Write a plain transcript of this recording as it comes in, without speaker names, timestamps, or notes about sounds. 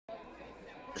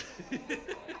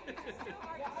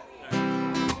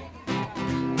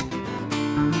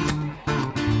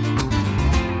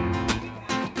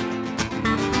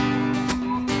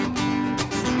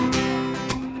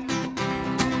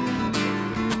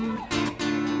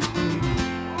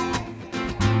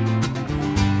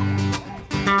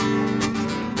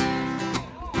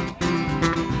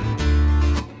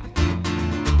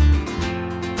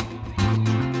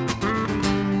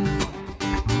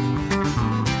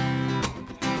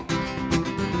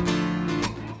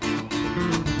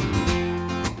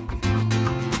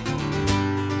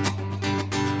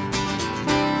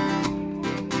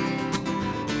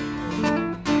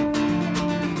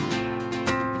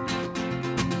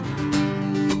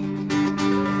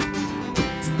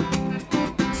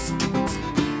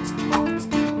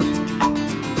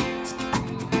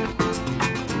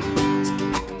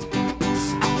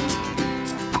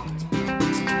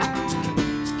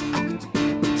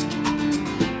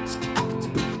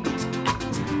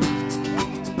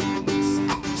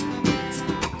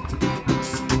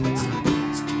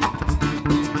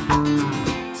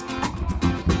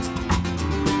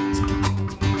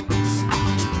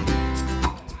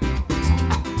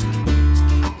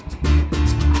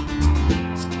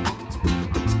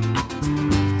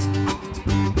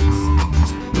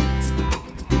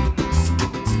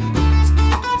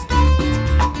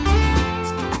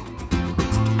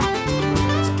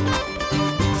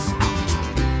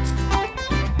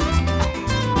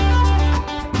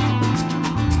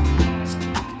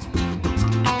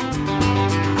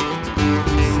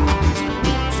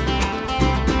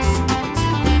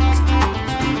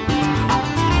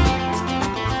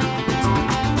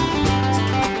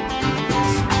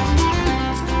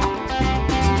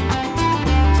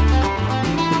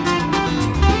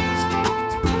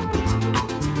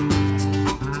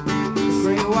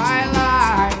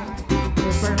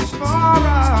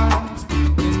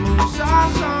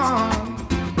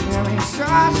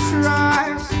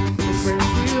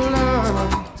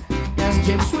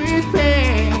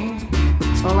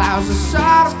Allows us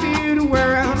all to feel the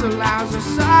world, allows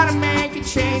us all to make a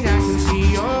change. I can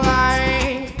see your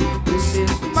light, this is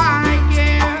my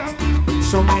gift.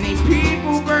 So many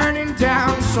people burning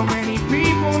down, so many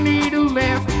people need to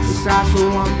live. It starts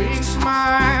with one big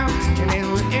smile, and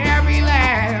then with every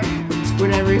laugh,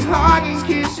 with every hug and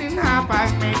kiss and high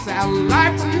five, makes that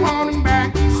life from holding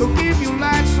back. So give your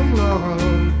light some love,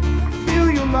 fill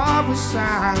your love with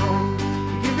sound.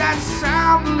 Give that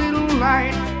sound a little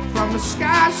light, from the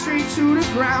sky straight to the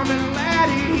ground, and let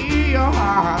it heal your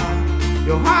heart.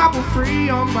 Your heart will free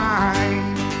your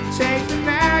mind. Take the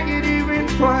negative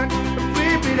input and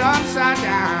flip it upside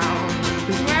down.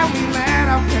 Cause when we let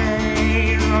our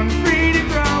pain run free to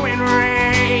grow and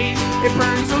rage, it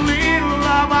burns a little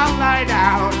of our light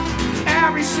out.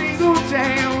 Every single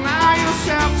day, allow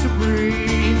yourself to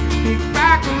breathe. Kick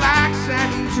back, relax,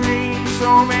 and dream.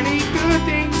 So many good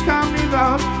things come to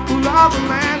those who love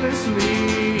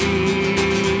relentlessly.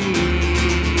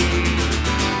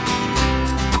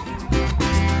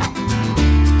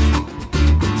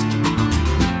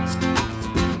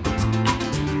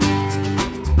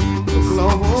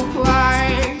 Global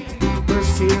flight,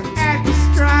 first here at the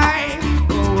strike.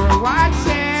 A worldwide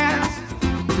test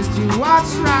to do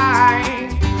what's right.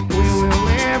 We will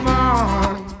live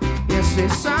on, yes,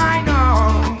 this I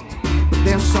know.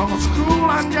 There's so much cruel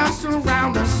unjust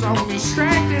around us, only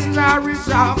strengthens our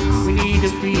resolve. We need to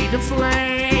feed the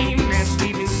flame that's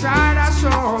deep inside our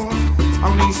souls.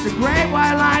 Unleash the great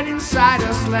white light inside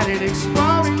us, let it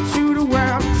explode into the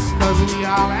world. Cause we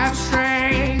all have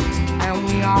strength, and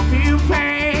we all feel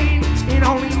pain. It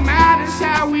only matters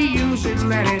how we use it,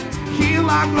 let it heal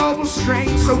our global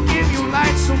strength. So give your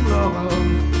light some love,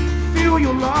 fill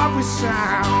your love with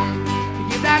sound.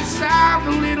 Give that sound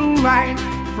a little light,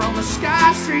 from the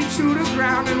sky straight to the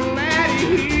ground, and let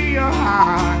it heal your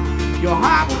heart. Your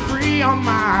heart will free your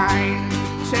mind.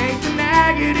 Take the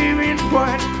negative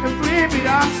input and flip it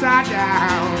upside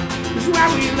down. Cause when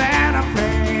we let our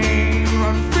pain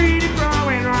run free to grow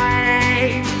and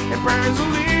rage, it burns a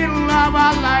little of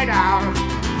our light out.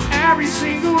 Every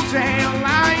single day,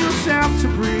 allow yourself to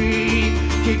breathe.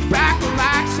 Kick back,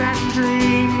 relax, and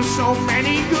dream. So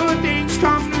many good things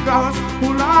come to those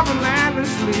who love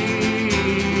relentlessly.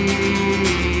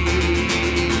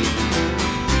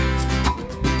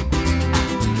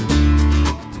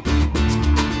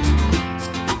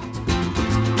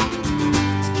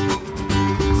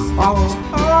 Oh,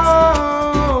 oh,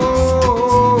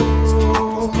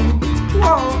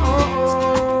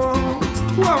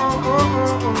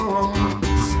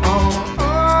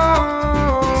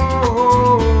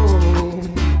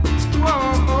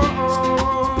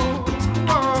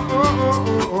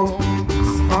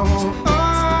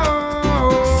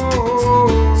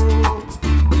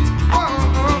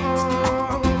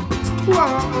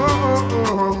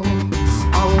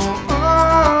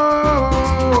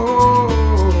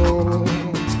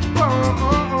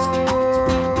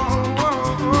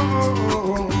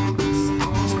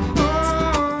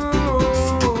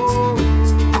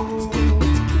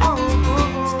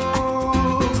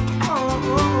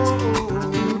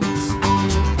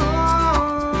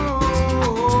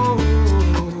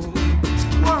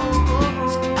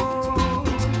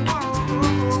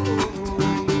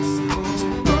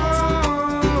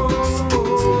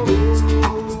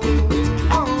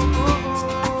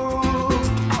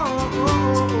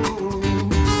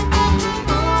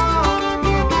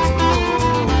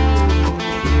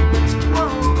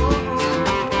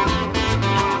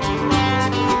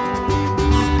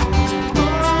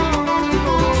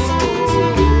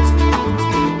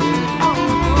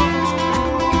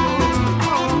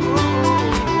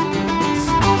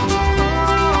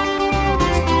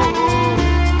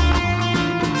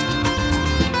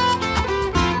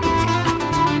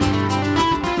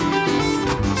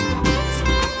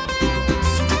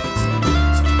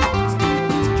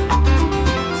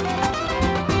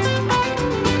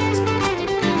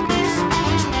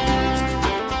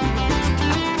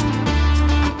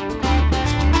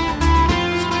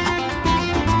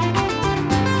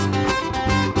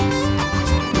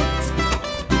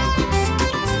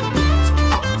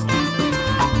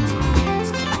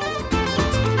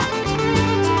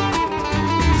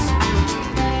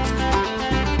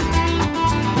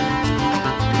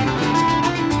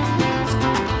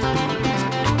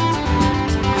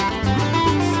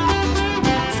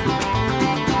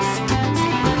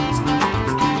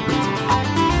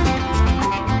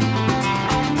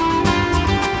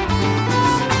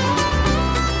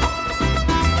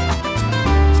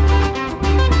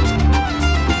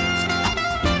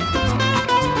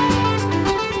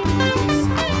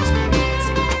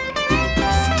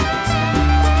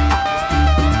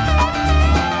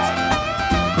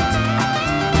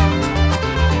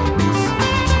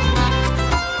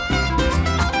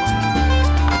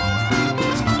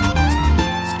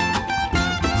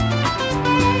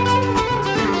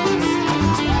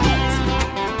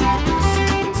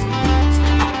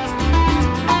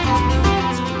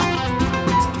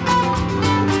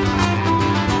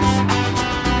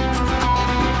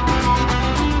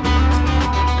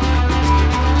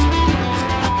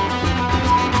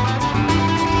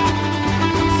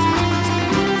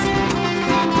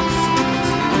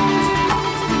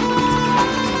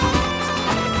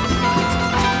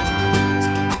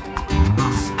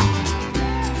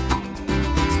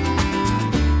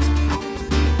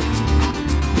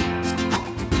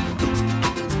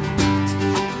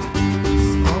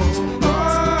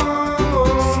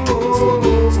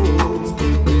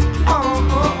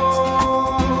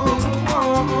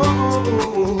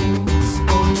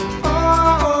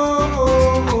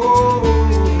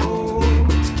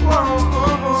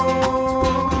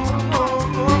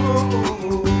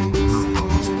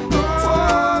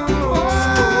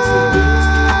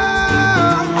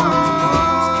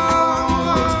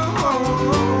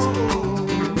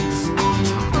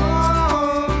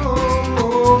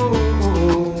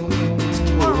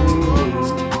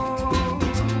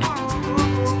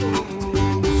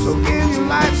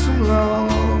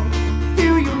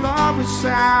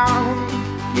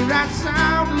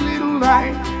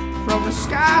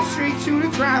 sky straight to the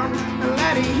ground and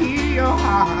let it heal your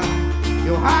heart.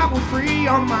 Your heart will free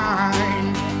your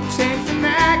mind. Take the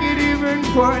negative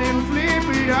input and flip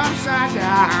it upside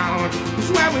down. 'Cause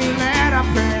when we let our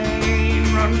pain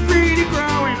run free to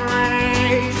grow and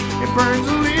rage, it burns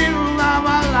a little of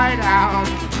our light out.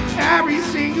 Every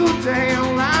single day,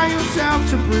 allow yourself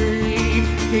to breathe.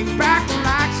 Kick back,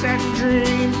 relax, and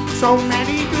dream. So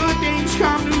many good things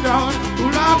come to those who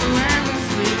love relentlessly.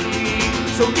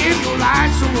 So give your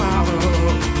light some love.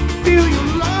 Feel your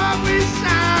love with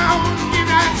sound. Give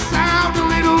that sound a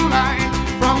little light.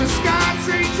 From the sky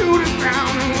straight to the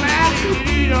ground and let it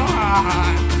heal your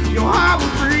heart. Your heart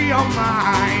will free your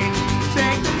mind.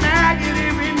 Take the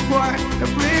negative input and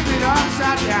flip it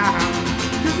upside down.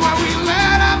 'Cause when we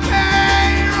let our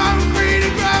pain run free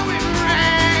to grow in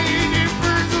rain, it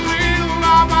burns a little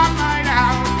of our light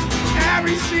out.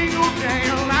 Every single day,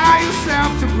 allow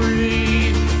yourself to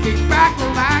breathe. Kick back,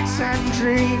 relax, and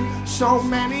dream. So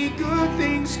many good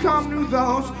things come to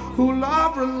those who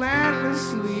love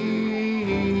relentlessly.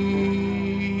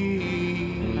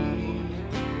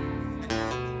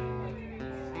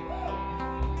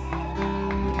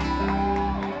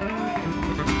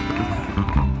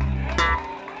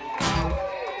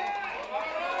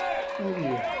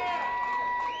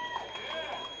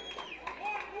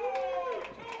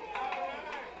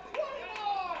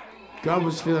 Gubb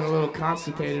was feeling a little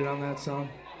constipated on that song.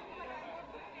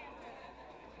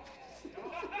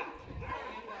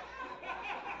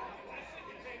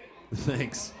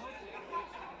 Thanks.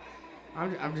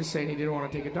 I'm just saying he didn't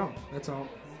want to take a dump. That's all.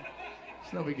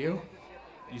 It's no big deal.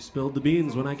 You spilled the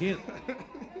beans when I can't.